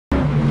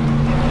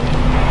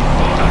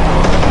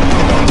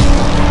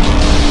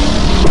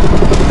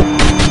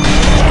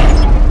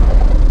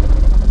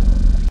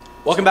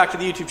Welcome back to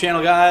the YouTube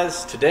channel,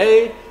 guys.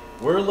 Today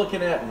we're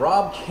looking at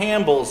Rob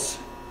Campbell's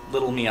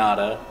little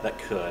Miata that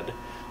could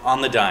on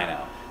the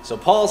dyno. So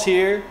Paul's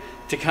here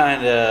to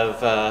kind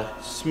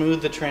of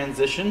smooth the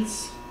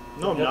transitions.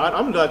 No, I'm not.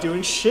 I'm not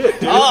doing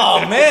shit, dude.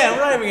 Oh man, we're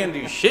not even gonna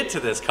do shit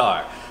to this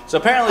car. So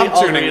apparently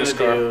all we're gonna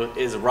do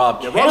is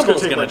Rob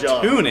Campbell's gonna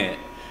tune it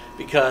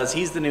because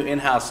he's the new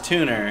in-house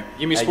tuner.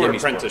 YimiSport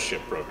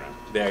apprenticeship program.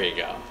 There you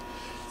go.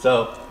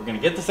 So we're going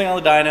to get this thing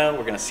on the dyno,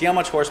 we're going to see how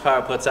much horsepower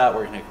it puts out,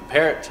 we're going to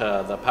compare it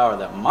to the power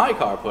that my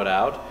car put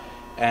out,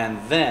 and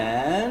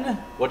then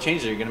what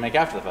changes are you going to make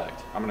after the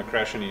fact? I'm going to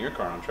crash into your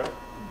car on track.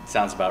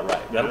 Sounds about right.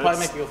 Yeah, that'll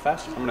probably make you go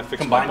faster. I'm going to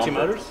fix combine my two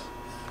bumper.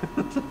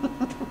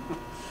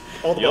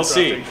 motors? You'll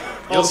see.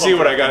 You'll see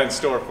what I got in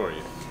store for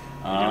you.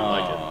 You're going to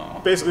like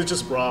it. Basically,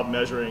 just Rob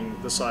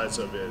measuring the size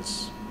of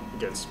his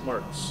against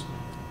Mark's.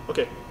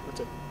 Okay, that's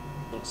it.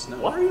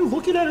 Why are you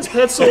looking at his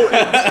pants so...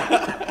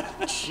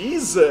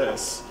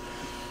 Jesus.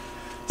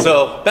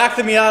 So, back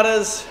to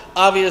Miatas.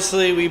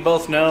 Obviously, we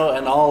both know,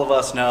 and all of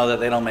us know, that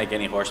they don't make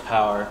any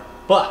horsepower.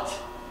 But,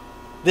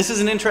 this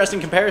is an interesting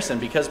comparison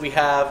because we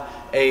have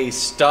a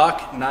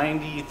stock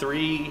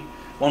 93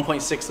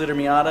 1.6 liter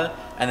Miata,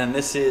 and then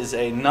this is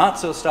a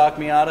not-so-stock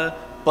Miata,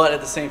 but at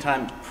the same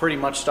time, pretty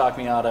much stock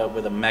Miata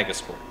with a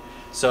Megasquirt.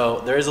 So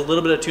there is a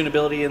little bit of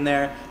tunability in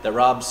there that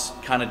Rob's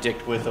kind of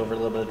dicked with over a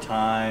little bit of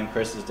time.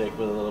 Chris has dicked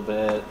with a little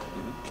bit.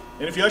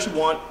 And if you actually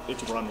want it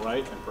to run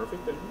right and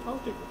perfect, then I'll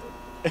dick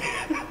with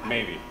it.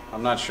 Maybe.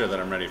 I'm not sure that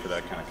I'm ready for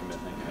that kind of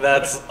commitment yet.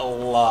 That's a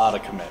lot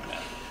of commitment.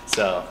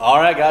 So, all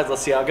right, guys,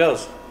 let's see how it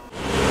goes.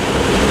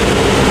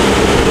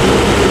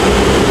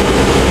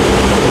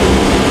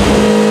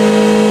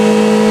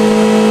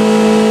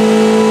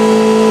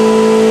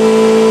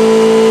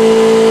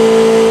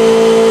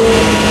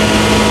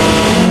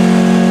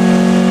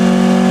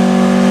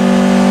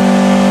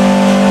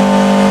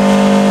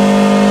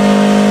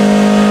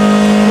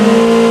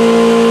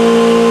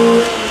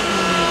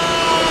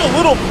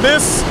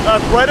 Miss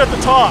right at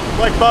the top,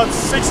 like about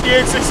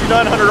 6,800,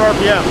 6,900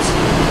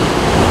 RPMs.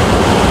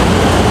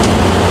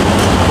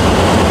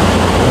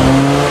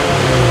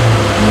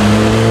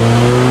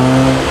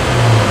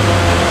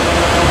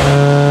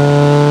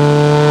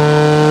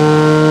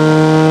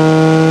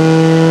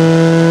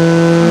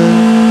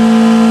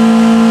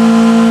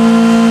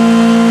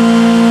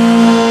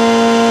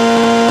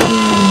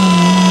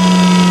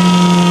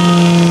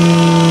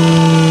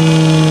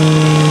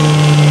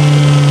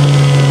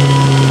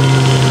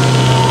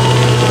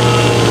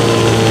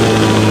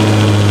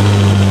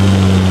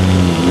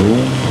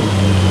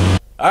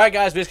 Alright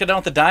guys, we just got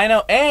done with the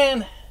dyno,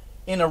 and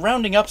in a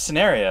rounding up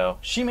scenario,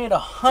 she made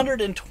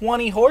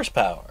 120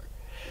 horsepower.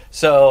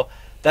 So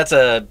that's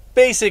a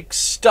basic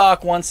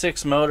stock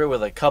 1.6 motor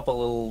with a couple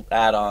little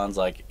add-ons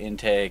like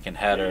intake and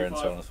header and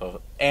so on and so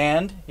forth.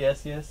 And,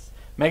 yes,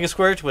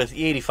 Megasquirt with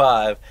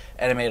E85,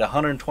 and it made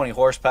 120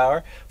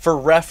 horsepower. For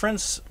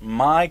reference,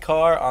 my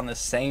car on the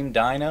same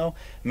dyno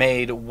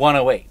made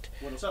 108.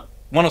 107.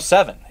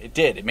 107, it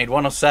did. It made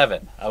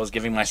 107. I was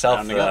giving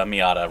myself the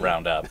Miata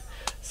roundup.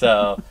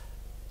 So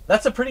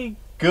that's a pretty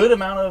good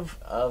amount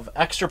of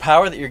extra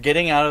power that you're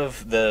getting out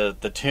of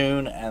the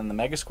tune and the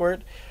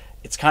Megasquirt.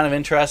 It's kind of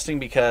interesting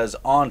because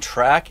on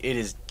track it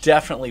is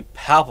definitely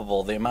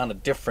palpable the amount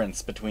of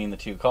difference between the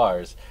two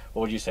cars.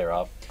 What would you say,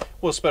 Rob?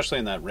 Well, especially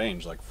in that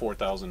range, like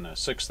 4,000 to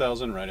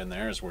 6,000, right in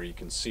there is where you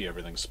can see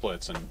everything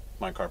splits, and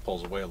my car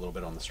pulls away a little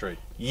bit on the straight.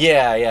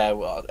 Yeah.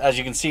 Well, as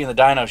you can see in the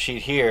dyno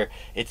sheet here,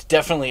 it's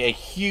definitely a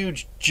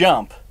huge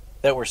jump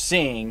that we're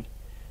seeing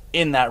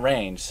in that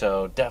range.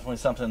 So definitely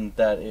something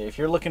that if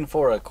you're looking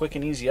for a quick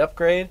and easy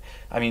upgrade,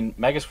 I mean,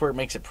 Megasquirt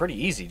makes it pretty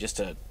easy just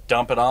to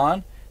dump it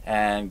on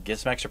and get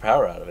some extra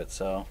power out of it.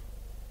 So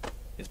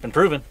it's been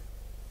proven.